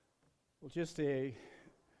Well, just a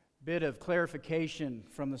bit of clarification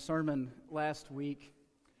from the sermon last week.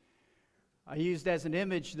 I used as an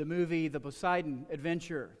image the movie The Poseidon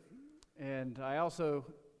Adventure, and I also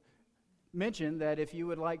mentioned that if you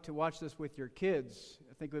would like to watch this with your kids,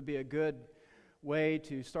 I think it would be a good way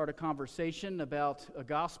to start a conversation about a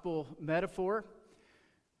gospel metaphor.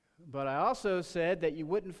 But I also said that you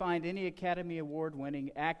wouldn't find any Academy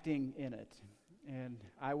Award-winning acting in it. And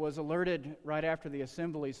I was alerted right after the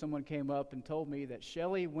assembly, someone came up and told me that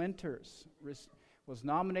Shelley Winters was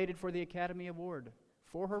nominated for the Academy Award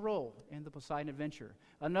for her role in The Poseidon Adventure.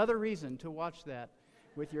 Another reason to watch that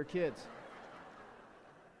with your kids.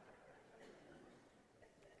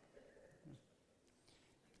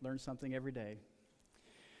 Learn something every day.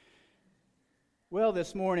 Well,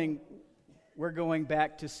 this morning, we're going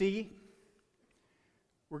back to sea.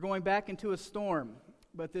 We're going back into a storm.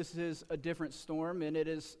 But this is a different storm, and it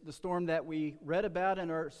is the storm that we read about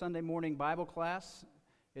in our Sunday morning Bible class.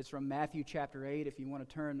 It's from Matthew chapter 8, if you want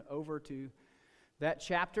to turn over to that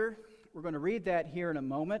chapter. We're going to read that here in a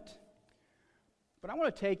moment. But I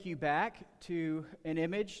want to take you back to an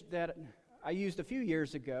image that I used a few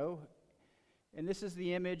years ago, and this is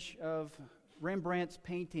the image of Rembrandt's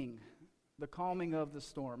painting, The Calming of the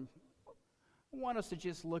Storm. I want us to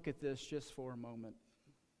just look at this just for a moment.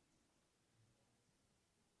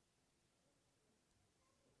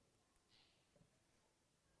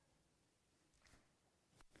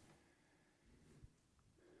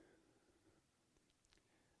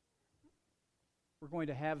 We're going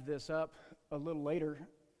to have this up a little later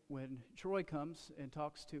when Troy comes and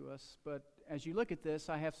talks to us. But as you look at this,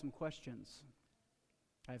 I have some questions.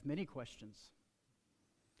 I have many questions.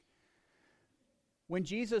 When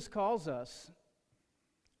Jesus calls us,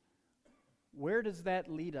 where does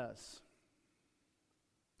that lead us?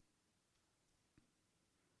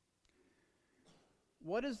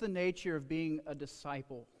 What is the nature of being a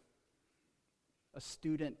disciple, a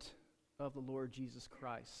student of the Lord Jesus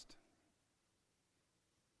Christ?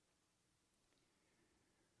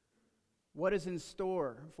 What is in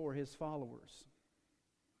store for his followers?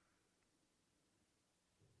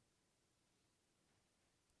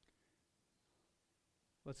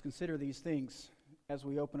 Let's consider these things as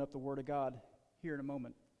we open up the Word of God here in a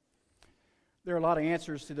moment. There are a lot of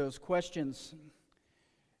answers to those questions,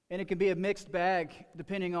 and it can be a mixed bag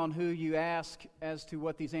depending on who you ask as to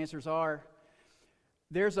what these answers are.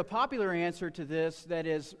 There's a popular answer to this that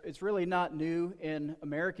it's really not new in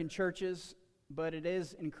American churches, but it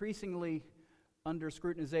is increasingly under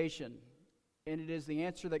scrutinization, and it is the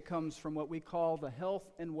answer that comes from what we call the health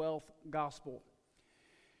and wealth gospel.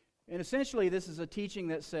 And essentially, this is a teaching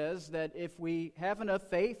that says that if we have enough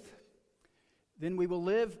faith, then we will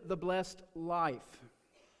live the blessed life,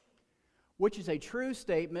 which is a true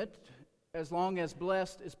statement as long as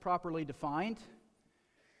blessed is properly defined.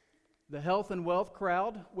 The health and wealth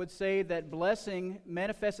crowd would say that blessing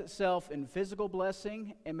manifests itself in physical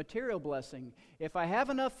blessing and material blessing. If I have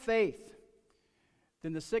enough faith,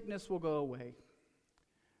 then the sickness will go away.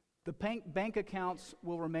 The bank accounts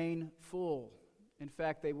will remain full. In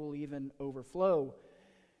fact, they will even overflow.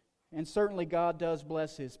 And certainly God does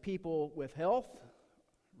bless his people with health,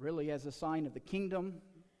 really as a sign of the kingdom,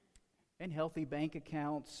 and healthy bank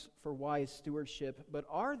accounts for wise stewardship. But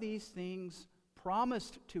are these things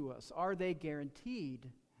promised to us? Are they guaranteed?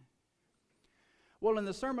 Well, in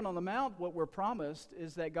the Sermon on the Mount, what we're promised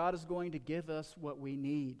is that God is going to give us what we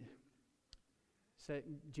need.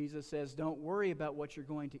 Jesus says, don't worry about what you're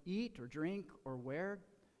going to eat or drink or wear.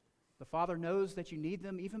 The Father knows that you need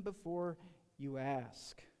them even before you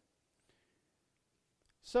ask.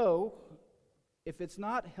 So, if it's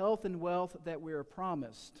not health and wealth that we are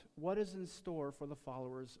promised, what is in store for the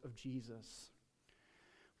followers of Jesus?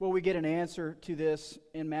 Well, we get an answer to this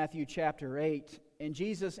in Matthew chapter 8, and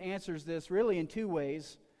Jesus answers this really in two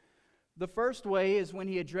ways. The first way is when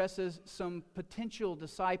he addresses some potential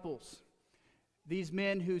disciples, these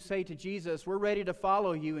men who say to Jesus, we're ready to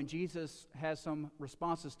follow you, and Jesus has some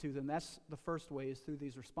responses to them. That's the first way, is through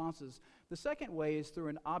these responses. The second way is through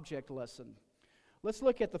an object lesson. Let's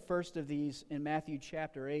look at the first of these in Matthew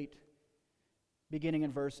chapter 8, beginning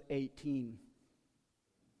in verse 18.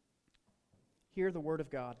 Hear the word of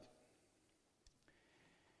God.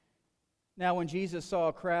 Now when Jesus saw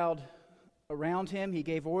a crowd around him, he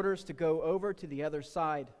gave orders to go over to the other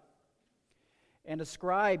side. And a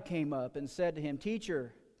scribe came up and said to him,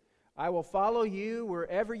 Teacher, I will follow you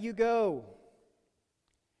wherever you go.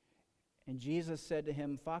 And Jesus said to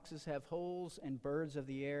him, Foxes have holes and birds of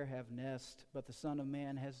the air have nests, but the Son of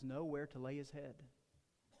Man has nowhere to lay his head.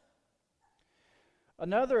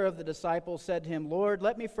 Another of the disciples said to him, Lord,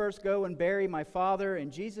 let me first go and bury my father.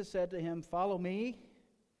 And Jesus said to him, follow me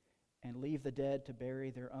and leave the dead to bury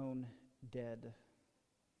their own dead.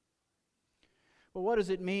 Well, what does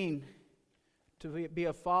it mean to be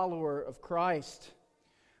a follower of Christ?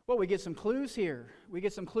 Well, we get some clues here. We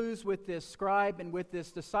get some clues with this scribe and with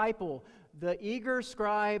this disciple. The eager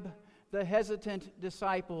scribe, the hesitant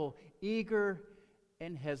disciple. Eager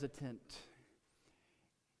and hesitant.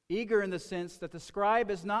 Eager in the sense that the scribe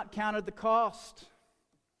has not counted the cost.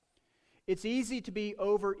 It's easy to be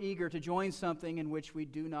over-eager to join something in which we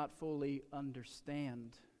do not fully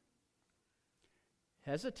understand.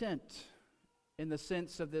 Hesitant in the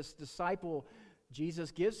sense of this disciple.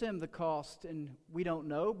 Jesus gives him the cost, and we don't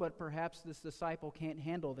know, but perhaps this disciple can't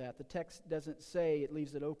handle that. The text doesn't say, it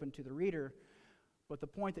leaves it open to the reader. But the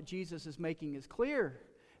point that Jesus is making is clear.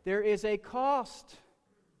 There is a cost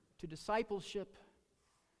to discipleship.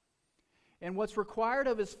 And what's required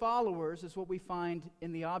of his followers is what we find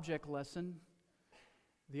in the object lesson.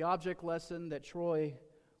 The object lesson that Troy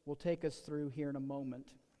will take us through here in a moment.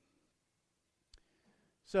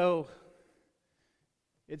 So,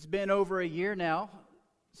 it's been over a year now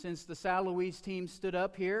since the Sal Louise team stood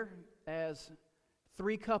up here as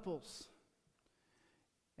 3 couples.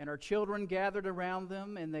 And our children gathered around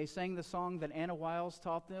them and they sang the song that Anna Wiles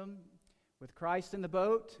taught them. With Christ in the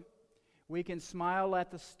boat, we can smile at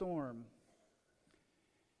the storm.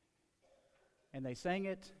 And they sang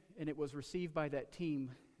it, and it was received by that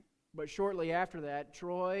team. But shortly after that,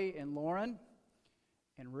 Troy and Lauren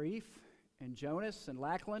and Reef and Jonas and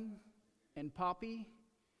Lachlan and Poppy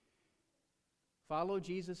followed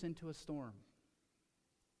Jesus into a storm.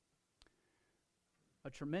 A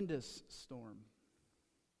tremendous storm.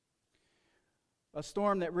 A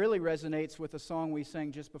storm that really resonates with the song we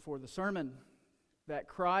sang just before the sermon. That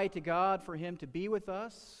cry to God for Him to be with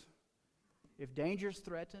us if dangers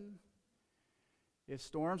threaten. If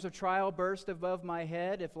storms of trial burst above my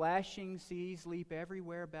head, if lashing seas leap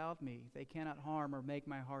everywhere about me, they cannot harm or make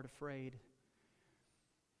my heart afraid.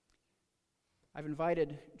 I've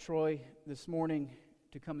invited Troy this morning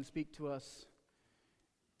to come and speak to us.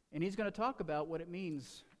 And he's going to talk about what it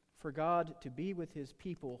means for God to be with His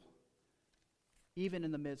people, even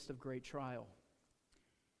in the midst of great trial.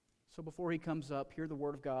 So before he comes up, hear the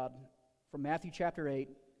Word of God from Matthew chapter 8,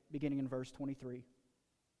 beginning in verse 23.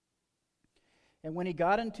 And when he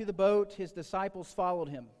got into the boat, his disciples followed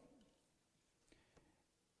him.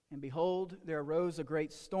 And behold, there arose a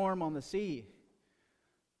great storm on the sea,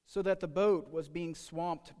 so that the boat was being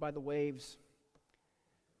swamped by the waves.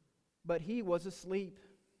 But he was asleep.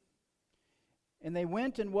 And they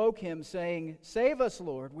went and woke him, saying, Save us,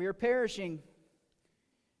 Lord, we are perishing.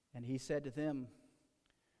 And he said to them,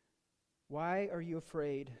 Why are you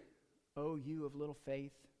afraid, O you of little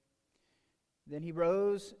faith? Then he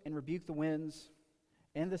rose and rebuked the winds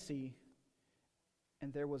and the sea,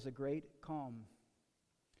 and there was a great calm.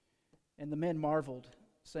 And the men marveled,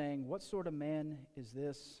 saying, What sort of man is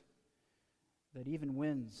this, that even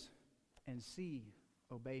winds and sea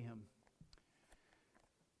obey him?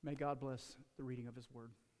 May God bless the reading of His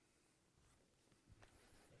Word.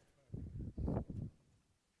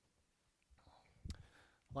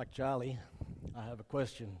 Like Charlie, I have a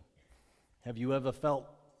question. Have you ever felt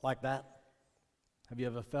like that? Have you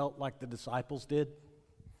ever felt like the disciples did?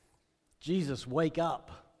 Jesus, wake up.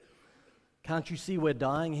 Can't you see we're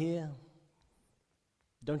dying here?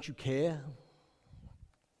 Don't you care?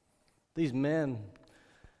 These men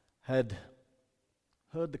had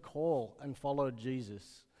heard the call and followed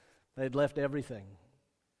Jesus. They'd left everything.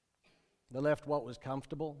 They left what was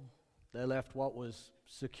comfortable. They left what was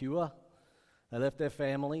secure. They left their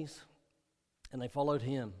families, and they followed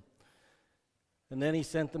Him. And then He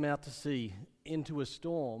sent them out to sea into a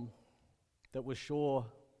storm that was sure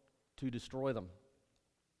to destroy them.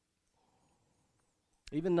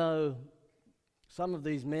 Even though some of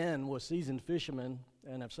these men were seasoned fishermen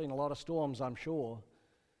and have seen a lot of storms, I'm sure,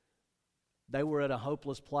 they were at a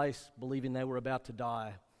hopeless place, believing they were about to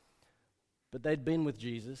die. But they'd been with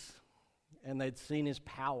Jesus, and they'd seen His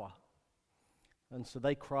power. And so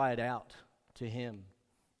they cried out to Him,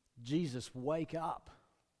 Jesus, wake up.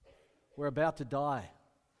 We're about to die.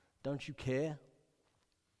 Don't you care?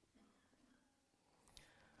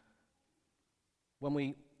 When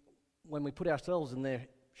we put ourselves in their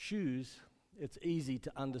shoes, it's easy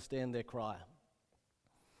to understand their cry.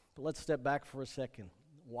 But let's step back for a second.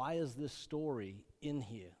 Why is this story in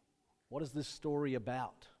here? What is this story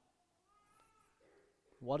about?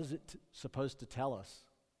 What is it supposed to tell us?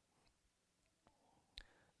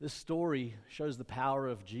 This story shows the power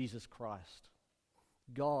of Jesus Christ,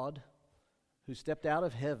 God, who stepped out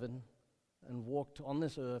of heaven and walked on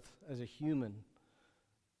this earth as a human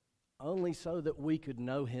only so that we could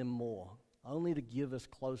know him more, only to give us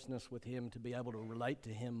closeness with him, to be able to relate to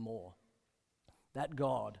him more. That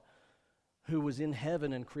God who was in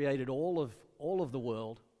heaven and created all of the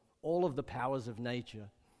world, all of the powers of nature.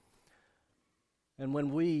 And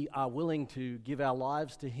when we are willing to give our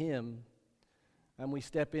lives to him and we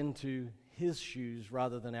step into his shoes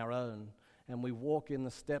rather than our own, and we walk in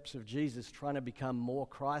the steps of Jesus trying to become more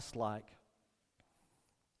Christ-like,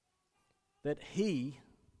 that he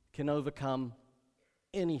can overcome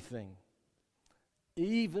anything,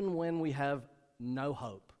 even when we have no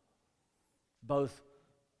hope, both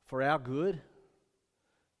for our good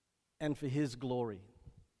and for his glory.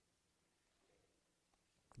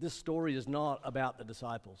 This story is not about the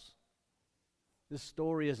disciples. This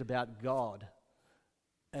story is about God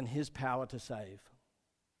and his power to save.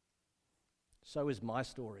 So is my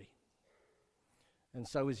story, and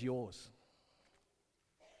so is yours.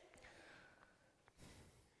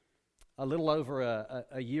 A little over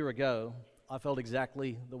a year ago, I felt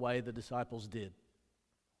exactly the way the disciples did.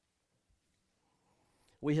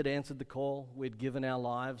 We had answered the call. We'd given our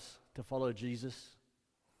lives to follow Jesus.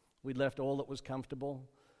 We'd left all that was comfortable,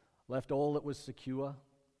 left all that was secure,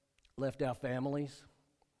 left our families.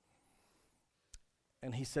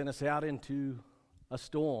 And he sent us out into a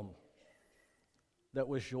storm that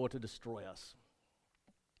was sure to destroy us.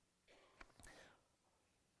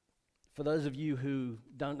 For those of you who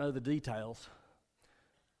don't know the details,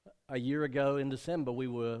 a year ago in December, we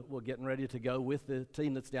were getting ready to go with the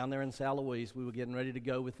team that's down there in São Luís. We were getting ready to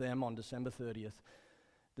go with them on December 30th.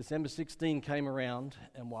 December 16 came around,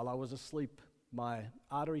 and while I was asleep, my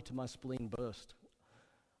artery to my spleen burst.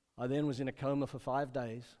 I then was in a coma for 5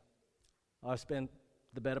 days. I spent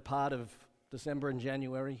the better part of December and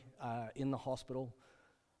January in the hospital,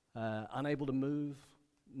 unable to move,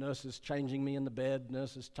 nurses changing me in the bed,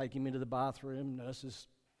 nurses taking me to the bathroom, nurses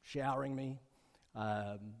showering me.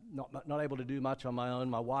 Not able to do much on my own.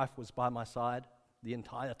 My wife was by my side the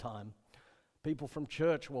entire time. People from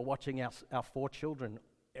church were watching our 4 children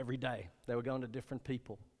every day. They were going to different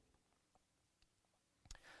people.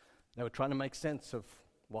 They were trying to make sense of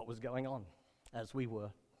what was going on, as we were.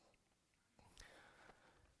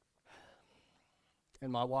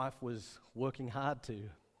 And my wife was working hard to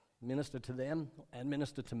minister to them and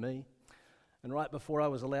minister to me. And right before I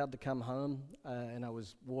was allowed to come home, and I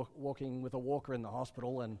was walking with a walker in the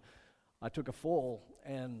hospital, and I took a fall,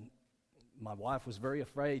 and my wife was very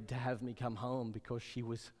afraid to have me come home because she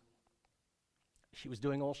was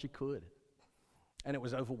doing all she could, and it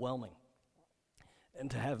was overwhelming. And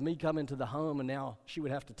to have me come into the home, and now she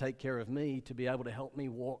would have to take care of me to be able to help me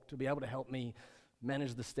walk, to be able to help me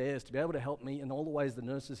manage the stairs, to be able to help me in all the ways the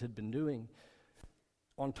nurses had been doing,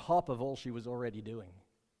 on top of all she was already doing.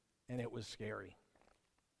 And it was scary.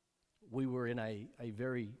 We were in a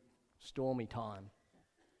very stormy time.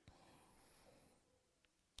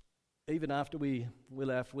 Even after we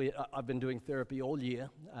left, I've been doing therapy all year,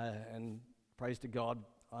 and praise to God,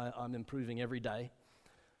 I'm improving every day.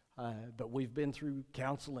 But we've been through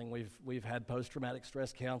counseling. We've had post-traumatic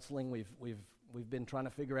stress counseling. We've been trying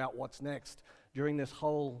to figure out what's next. During this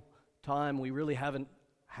whole time, we really haven't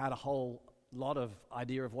had a whole lot of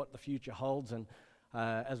idea of what the future holds, and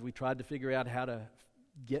as we tried to figure out how to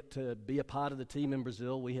get to be a part of the team in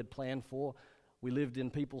Brazil we had planned for, we lived in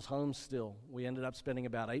people's homes still. We ended up spending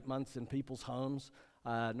about 8 months in people's homes,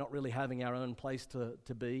 not really having our own place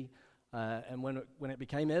to be. And when it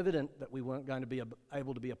became evident that we weren't going to be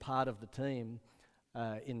able to be a part of the team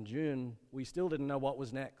in June, we still didn't know what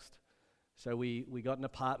was next. So we got an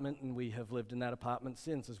apartment, and we have lived in that apartment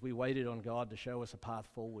since as we waited on God to show us a path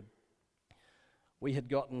forward. We had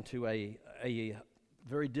gotten to a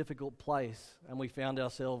very difficult place, and we found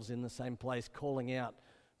ourselves in the same place calling out,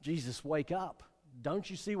 "Jesus, wake up. Don't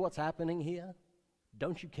you see what's happening here?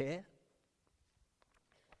 Don't you care?"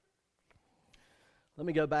 Let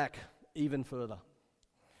me go back even further.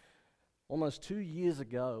 Almost 2 years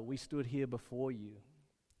ago, we stood here before you,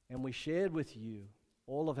 and we shared with you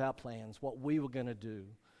all of our plans, what we were going to do,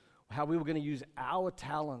 how we were going to use our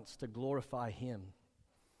talents to glorify him,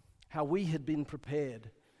 how we had been prepared,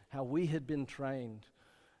 how we had been trained,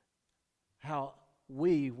 how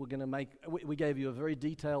we were going to we gave you a very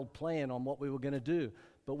detailed plan on what we were going to do,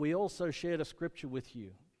 but we also shared a scripture with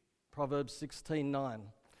you, Proverbs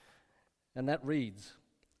 16:9, and that reads,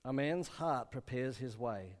 "A man's heart prepares his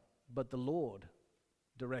way, but the Lord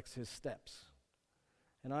directs his steps."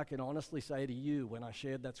 And I can honestly say to you, when I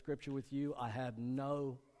shared that scripture with you, I had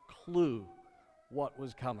no clue what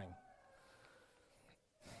was coming.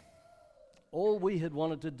 all we had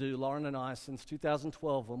wanted to do, Lauren and I, since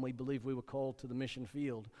 2012, when we believed we were called to the mission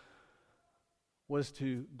field, was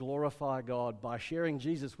to glorify God by sharing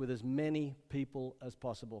Jesus with as many people as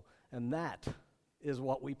possible. And that is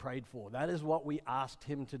what we prayed for. That is what we asked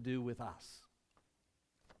him to do with us.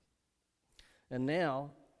 And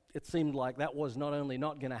now, it seemed like that was not only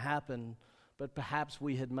not going to happen, but perhaps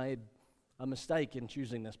we had made a mistake in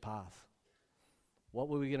choosing this path. What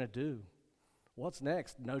were we going to do? What's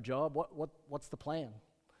next? No job? What's the plan?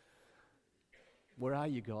 Where are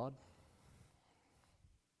you, God?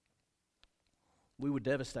 We were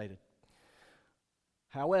devastated.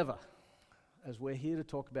 However, as we're here to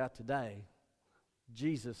talk about today,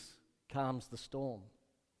 Jesus calms the storm.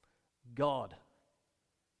 God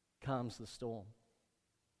calms the storm.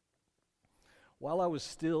 While I was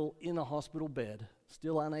still in a hospital bed,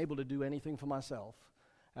 still unable to do anything for myself,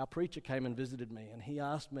 our preacher came and visited me, and he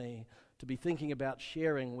asked me to be thinking about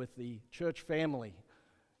sharing with the church family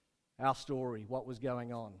our story, what was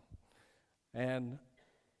going on. And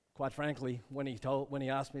quite frankly, when he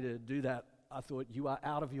asked me to do that, I thought, you are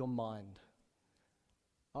out of your mind.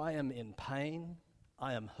 I am in pain.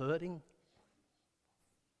 I am hurting.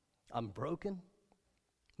 I'm broken.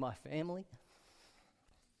 My family.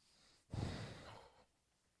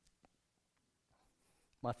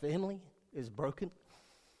 My family is broken.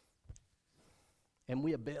 And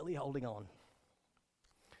we are barely holding on.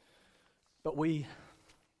 But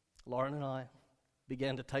Lauren and I,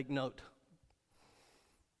 began to take note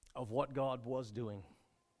of what God was doing.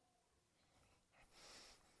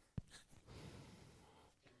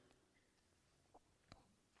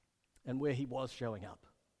 And where he was showing up.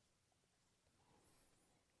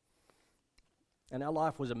 And our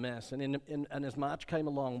life was a mess. And as March came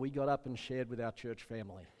along, we got up and shared with our church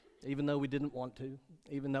family, even though we didn't want to,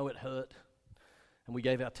 even though it hurt. And we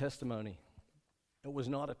gave our testimony. It was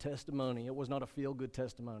not a testimony. It was not a feel-good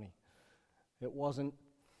testimony. It wasn't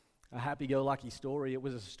a happy-go-lucky story. It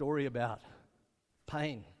was a story about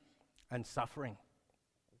pain and suffering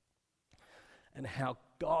and how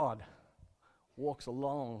God walks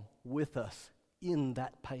along with us in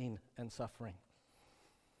that pain and suffering.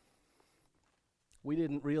 We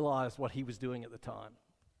didn't realize what he was doing at the time.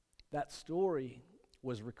 That story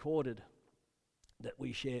was recorded that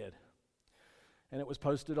we shared, and it was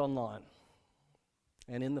posted online.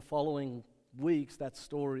 And in the following weeks,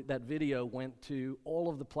 that video went to all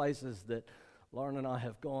of the places that Lauren and I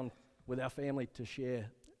have gone with our family to share,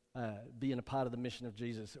 being a part of the mission of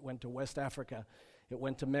Jesus. It went to West Africa. It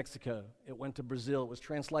went to Mexico. It went to Brazil. It was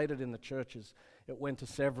translated in the churches. It went to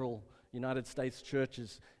several United States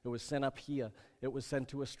churches. It was sent up here. It was sent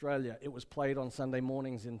to Australia. It was played on Sunday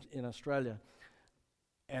mornings in Australia.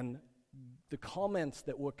 And the comments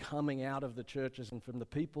that were coming out of the churches and from the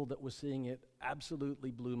people that were seeing it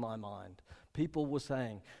absolutely blew my mind. People were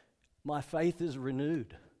saying, my faith is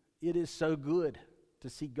renewed. It is so good to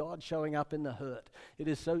see God showing up in the hurt. It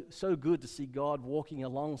is so good to see God walking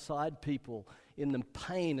alongside people in the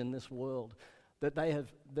pain in this world, that they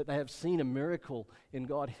have seen a miracle in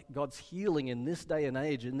God's healing in this day and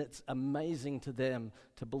age, and it's amazing to them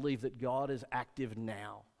to believe that God is active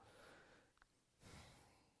now.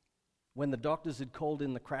 When the doctors had called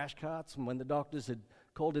in the crash carts, and when the doctors had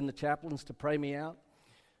called in the chaplains to pray me out,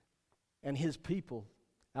 and his people,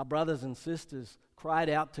 our brothers and sisters, cried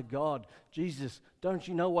out to God, Jesus, don't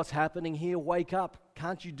you know what's happening here? Wake up.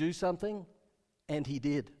 Can't you do something? And he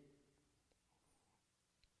did.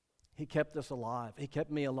 He kept us alive. He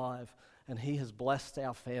kept me alive. And he has blessed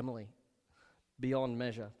our family beyond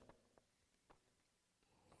measure.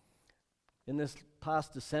 In this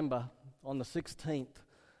past December, on the 16th,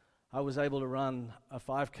 I was able to run a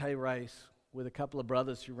 5K race with a couple of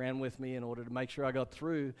brothers who ran with me in order to make sure I got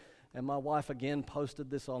through. And my wife again posted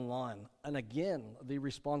this online. And again, the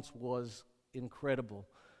response was incredible.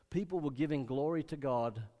 People were giving glory to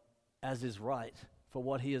God as is right for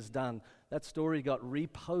what he has done. That story got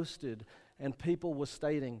reposted, and people were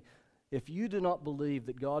stating, if you do not believe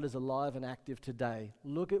that God is alive and active today,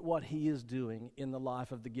 look at what he is doing in the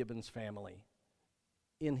life of the Gibbons family,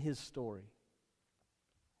 in his story.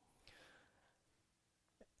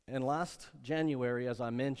 And last January, as I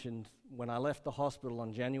mentioned, when I left the hospital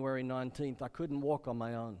on January 19th, I couldn't walk on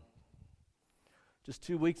my own. Just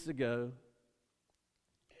 2 weeks ago,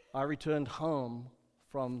 I returned home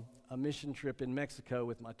from a mission trip in Mexico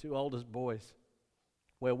with my two oldest boys,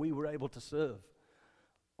 where we were able to serve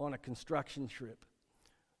on a construction trip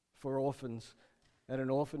for orphans at an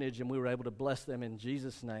orphanage, and we were able to bless them in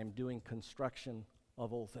Jesus' name, doing construction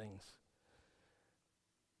of all things.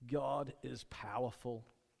 God is powerful.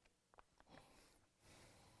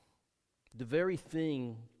 The very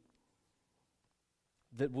thing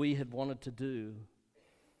that we had wanted to do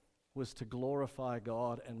was to glorify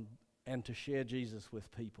God and to share Jesus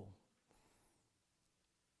with people.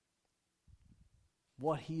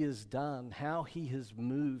 What he has done, how he has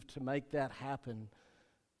moved to make that happen,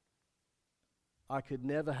 I could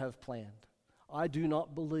never have planned. I do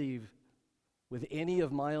not believe with any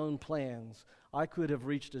of my own plans I could have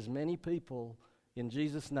reached as many people in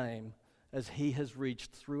Jesus' name as he has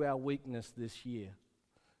reached through our weakness this year.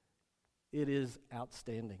 It is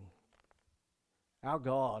outstanding. Our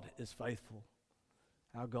God is faithful.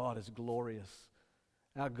 Our God is glorious.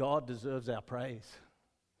 Our God deserves our praise.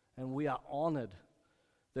 And we are honored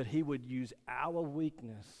that he would use our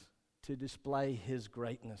weakness to display his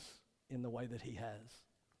greatness in the way that he has.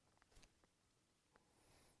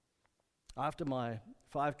 After my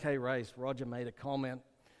 5K race, Roger made a comment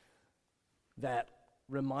that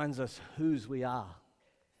reminds us whose we are.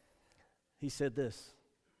 He said this: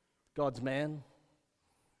 God's man,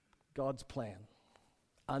 God's plan.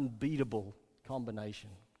 Unbeatable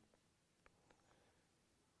combination.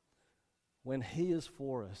 When he is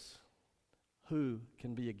for us, who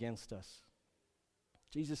can be against us?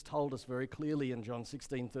 Jesus told us very clearly in John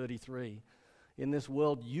 16:33, in this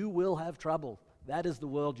world you will have trouble. That is the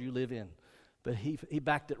world you live in. But he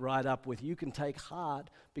backed it right up with, you can take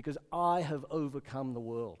heart because I have overcome the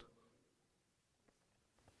world.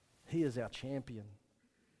 He is our champion.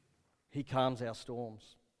 He calms our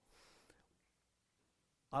storms.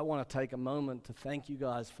 I want to take a moment to thank you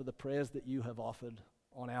guys for the prayers that you have offered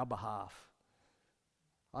on our behalf.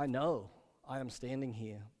 I know I am standing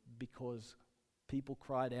here because people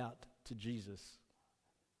cried out to Jesus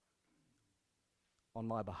on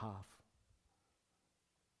my behalf.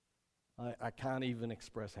 I can't even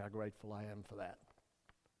express how grateful I am for that.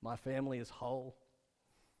 My family is whole.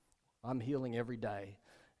 I'm healing every day,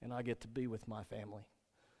 and I get to be with my family.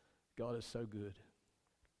 God is so good.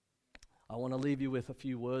 I want to leave you with a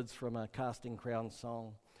few words from a Casting Crowns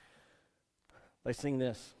song. They sing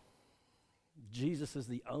this: Jesus is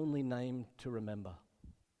the only name to remember.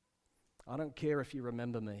 I don't care if you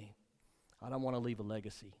remember me. I don't want to leave a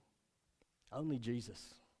legacy. Only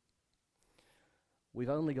Jesus. We've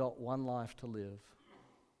only got one life to live.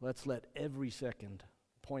 Let's let every second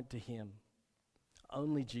point to him.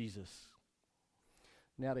 Only Jesus.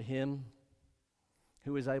 Now to him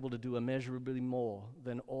who is able to do immeasurably more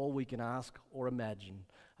than all we can ask or imagine,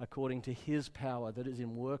 according to his power that is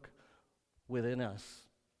in work within us,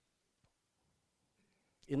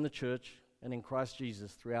 in the church and in Christ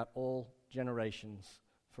Jesus throughout all generations,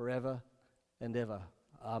 forever and ever.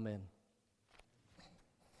 Amen.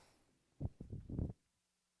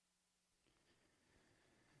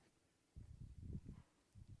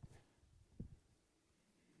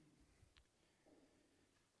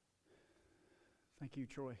 Thank you,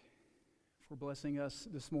 Troy, for blessing us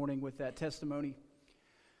this morning with that testimony.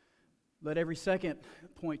 Let every second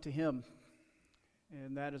point to him.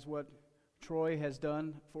 And that is what Troy has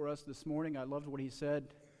done for us this morning. I loved what he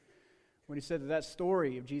said when he said that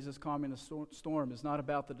story of Jesus calming the storm is not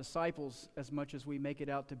about the disciples as much as we make it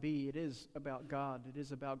out to be. It is about God. It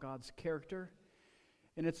is about God's character.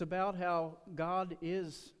 And it's about how God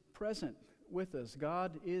is present with us.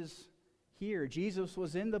 God is here. Jesus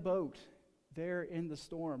was in the boat there in the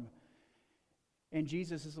storm. And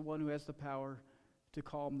Jesus is the one who has the power to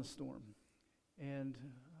calm the storm. And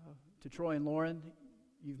to Troy and Lauren,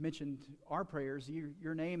 you've mentioned our prayers.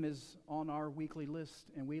 Your name is on our weekly list,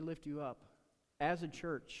 and we lift you up. As a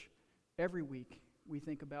church, every week we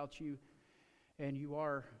think about you, and you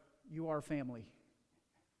are family,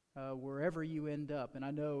 wherever you end up. And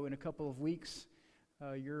I know in a couple of weeks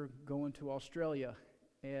you're going to Australia,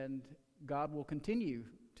 and God will continue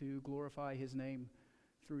to glorify his name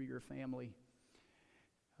through your family.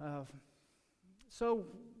 So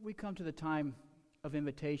we come to the time of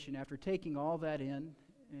invitation after taking all that in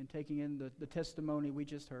and taking in the testimony we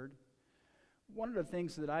just heard. One of the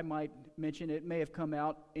things that I might mention, it may have come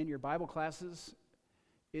out in your Bible classes,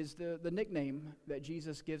 is the nickname that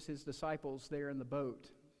Jesus gives his disciples there in the boat.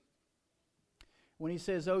 When he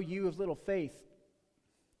says, "Oh, you of little faith,"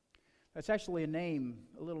 that's actually a name,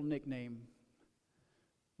 a little nickname.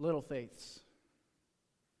 Little faiths.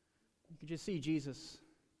 You could just see Jesus.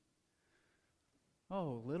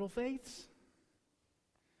 Oh, little faiths?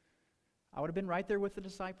 I would have been right there with the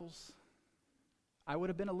disciples. I would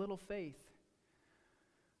have been a little faith.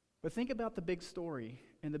 But think about the big story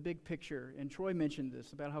and the big picture. And Troy mentioned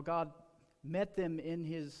this, about how God met them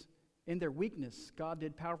in their weakness. God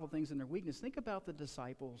did powerful things in their weakness. Think about the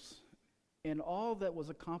disciples and all that was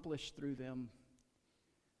accomplished through them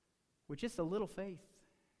with just a little faith.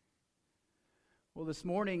 Well, this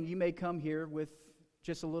morning you may come here with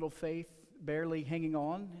just a little faith, barely hanging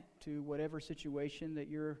on to whatever situation that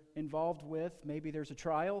you're involved with, maybe there's a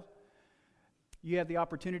trial, you have the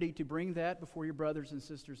opportunity to bring that before your brothers and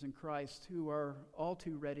sisters in Christ who are all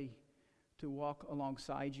too ready to walk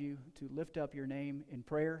alongside you, to lift up your name in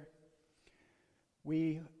prayer.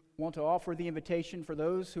 We want to offer the invitation for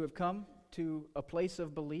those who have come to a place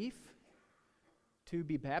of belief to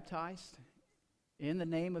be baptized in the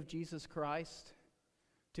name of Jesus Christ,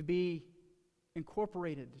 to be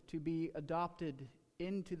incorporated, to be adopted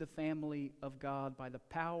into the family of God by the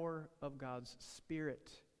power of God's Spirit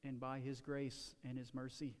and by His grace and His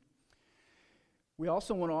mercy. We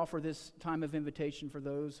also want to offer this time of invitation for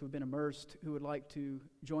those who have been immersed, who would like to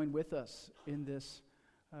join with us in this,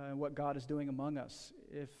 what God is doing among us.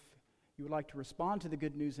 If you would like to respond to the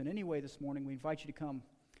good news in any way this morning, we invite you to come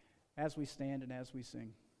as we stand and as we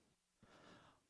sing.